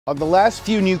On the last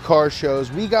few new car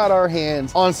shows, we got our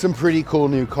hands on some pretty cool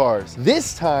new cars.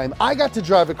 This time, I got to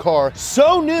drive a car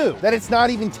so new that it's not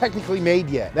even technically made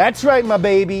yet. That's right, my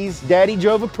babies. Daddy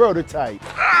drove a prototype.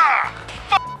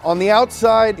 On the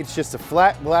outside, it's just a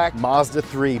flat black Mazda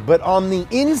 3, but on the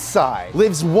inside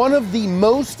lives one of the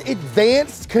most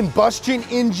advanced combustion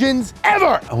engines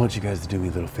ever. I want you guys to do me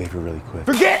a little favor really quick.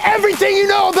 Forget everything you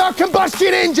know about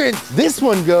combustion engines. This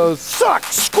one goes suck,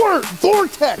 squirt,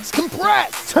 vortex,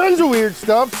 compress, tons of weird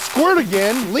stuff, squirt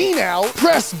again, lean out,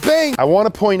 press, bang. I want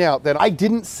to point out that I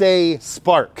didn't say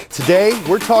spark. Today,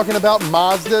 we're talking about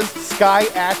Mazda's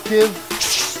SkyactivX.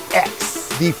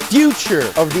 The future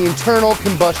of the internal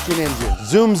combustion engine.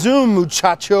 Zoom, zoom,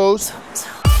 muchachos.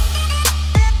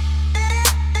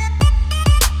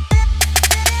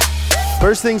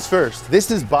 First things first, this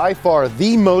is by far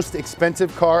the most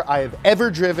expensive car I have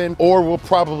ever driven or will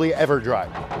probably ever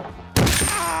drive.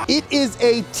 It is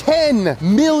a $10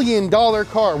 million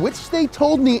car, which they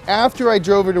told me after I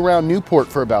drove it around Newport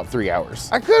for about 3 hours.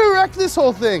 I could have wrecked this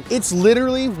whole thing. It's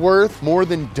literally worth more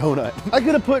than donut. I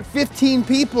could have put 15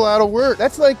 people out of work.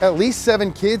 That's like at least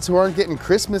 7 kids who aren't getting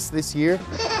Christmas this year.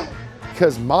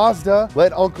 Because Mazda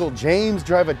let Uncle James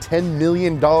drive a $10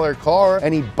 million car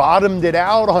and he bottomed it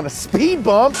out on a speed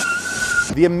bump.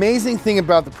 The amazing thing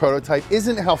about the prototype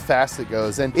isn't how fast it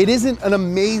goes, and it isn't an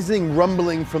amazing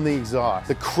rumbling from the exhaust.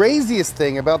 The craziest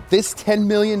thing about this $10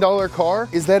 million car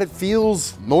is that it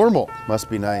feels normal. Must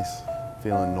be nice.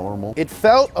 Feeling normal. It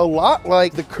felt a lot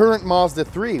like the current Mazda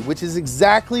 3, which is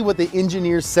exactly what the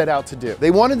engineers set out to do. They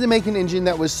wanted to make an engine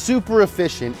that was super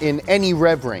efficient in any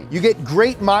rev range. You get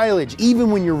great mileage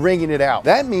even when you're ringing it out.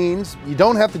 That means you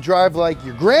don't have to drive like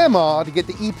your grandma to get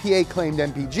the EPA claimed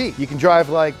MPG. You can drive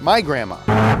like my grandma.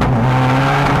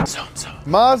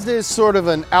 Mazda is sort of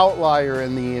an outlier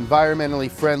in the environmentally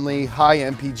friendly, high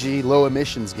MPG, low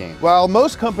emissions game. While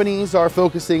most companies are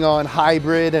focusing on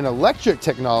hybrid and electric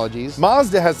technologies,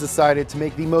 Mazda has decided to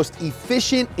make the most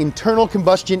efficient internal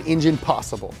combustion engine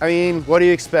possible. I mean, what do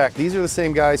you expect? These are the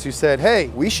same guys who said, hey,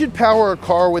 we should power a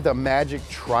car with a magic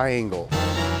triangle.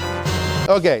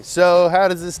 Okay, so how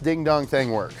does this ding-dong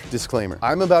thing work? Disclaimer,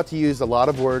 I'm about to use a lot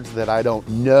of words that I don't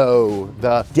know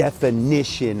the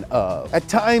definition of. At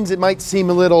times it might seem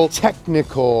a little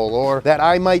technical or that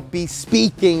I might be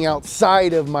speaking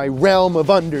outside of my realm of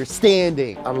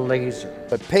understanding. A laser.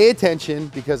 But pay attention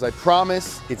because I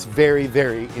promise it's very,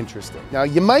 very interesting. Now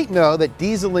you might know that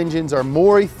diesel engines are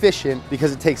more efficient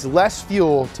because it takes less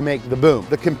fuel to make the boom.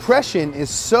 The compression is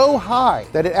so high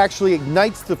that it actually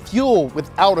ignites the fuel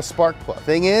without a spark plug.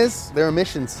 Thing is, their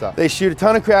emissions suck. They shoot a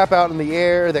ton of crap out in the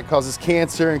air that causes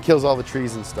cancer and kills all the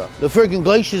trees and stuff. The freaking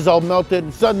glaciers all melted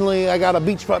and suddenly I got a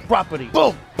beachfront property.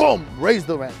 Boom, boom, raise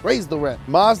the rent, raise the rent.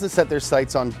 Mazda set their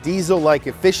sights on diesel-like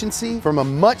efficiency from a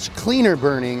much cleaner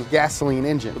burning gasoline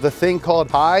engine with a thing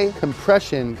called high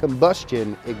compression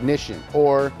combustion ignition,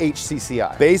 or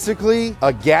HCCI. Basically,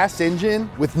 a gas engine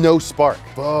with no spark.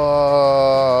 Fudge.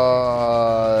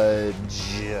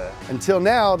 Until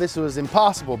now, this was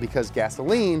impossible because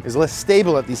gasoline is less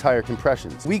stable at these higher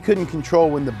compressions. We couldn't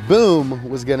control when the boom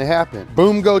was gonna happen.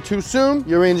 Boom go too soon,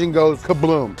 your engine goes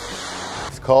kabloom.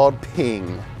 It's called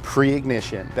ping.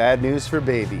 Pre-ignition. Bad news for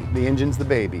baby. The engine's the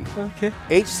baby. Okay.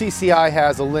 HCCI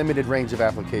has a limited range of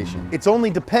application. It's only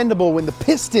dependable when the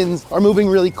pistons are moving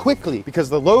really quickly because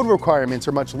the load requirements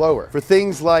are much lower. For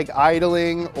things like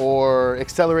idling or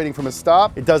accelerating from a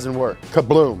stop, it doesn't work.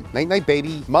 Kabloom. Night night,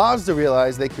 baby. Mazda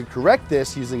realized they could correct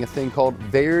this using a thing called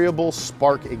variable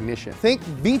spark ignition. Think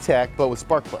VTEC, but with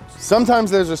spark plugs.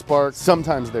 Sometimes there's a spark,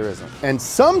 sometimes there isn't. And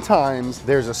sometimes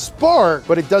there's a spark,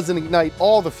 but it doesn't ignite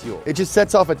all the fuel. It just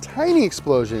sets off a tiny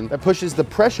explosion that pushes the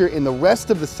pressure in the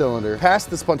rest of the cylinder past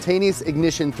the spontaneous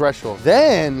ignition threshold.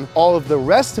 Then all of the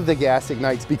rest of the gas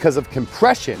ignites because of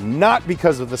compression, not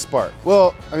because of the spark.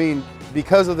 Well, I mean,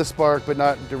 because of the spark, but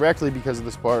not directly because of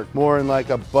the spark, more in like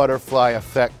a butterfly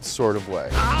effect sort of way.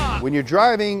 When you're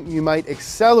driving, you might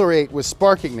accelerate with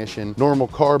spark ignition, normal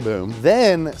car boom,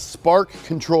 then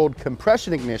spark-controlled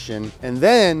compression ignition, and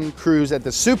then cruise at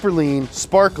the super lean,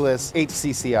 sparkless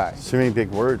HCCI. So many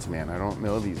big words, man. I don't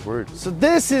know these words. So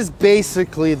this is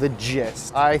basically the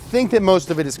gist. I think that most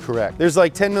of it is correct. There's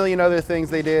like 10 million other things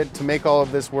they did to make all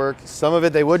of this work. Some of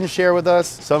it they wouldn't share with us,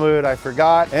 some of it I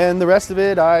forgot, and the rest of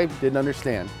it I didn't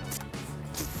understand.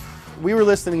 We were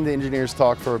listening to engineers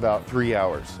talk for about 3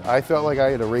 hours. I felt like I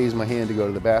had to raise my hand to go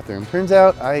to the bathroom. Turns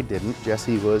out I didn't.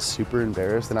 Jesse was super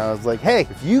embarrassed, and I was like, hey,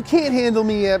 if you can't handle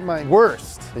me at my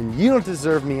worst, then you don't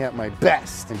deserve me at my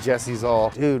best. And Jesse's all,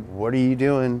 dude, what are you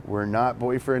doing? We're not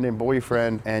boyfriend and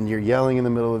boyfriend, and you're yelling in the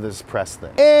middle of this press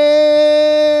thing.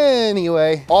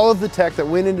 Anyway, all of the tech that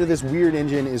went into this weird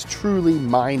engine is truly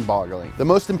mind-boggling. The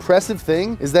most impressive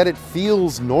thing is that it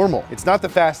feels normal. It's not the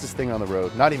fastest thing on the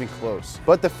road, not even close.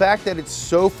 But the fact that it's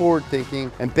so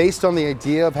forward-thinking and based on the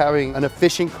idea of having an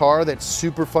efficient car that's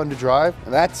super fun to drive,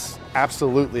 that's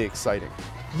absolutely exciting.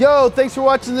 Yo, thanks for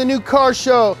watching the new car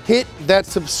show. Hit that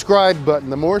subscribe button.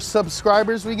 The more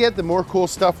subscribers we get, the more cool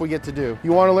stuff we get to do.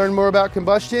 You want to learn more about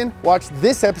combustion? Watch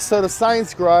this episode of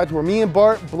Science Garage where me and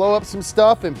Bart blow up some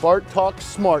stuff and Bart talks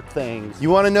smart things. You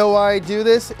want to know why I do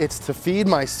this? It's to feed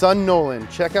my son Nolan.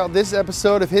 Check out this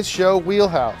episode of his show,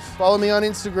 Wheelhouse. Follow me on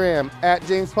Instagram,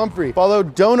 @JamesPumphrey. Follow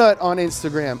Donut on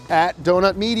Instagram,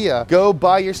 @DonutMedia. Go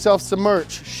buy yourself some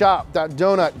merch,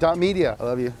 shop.donut.media. I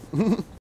love you.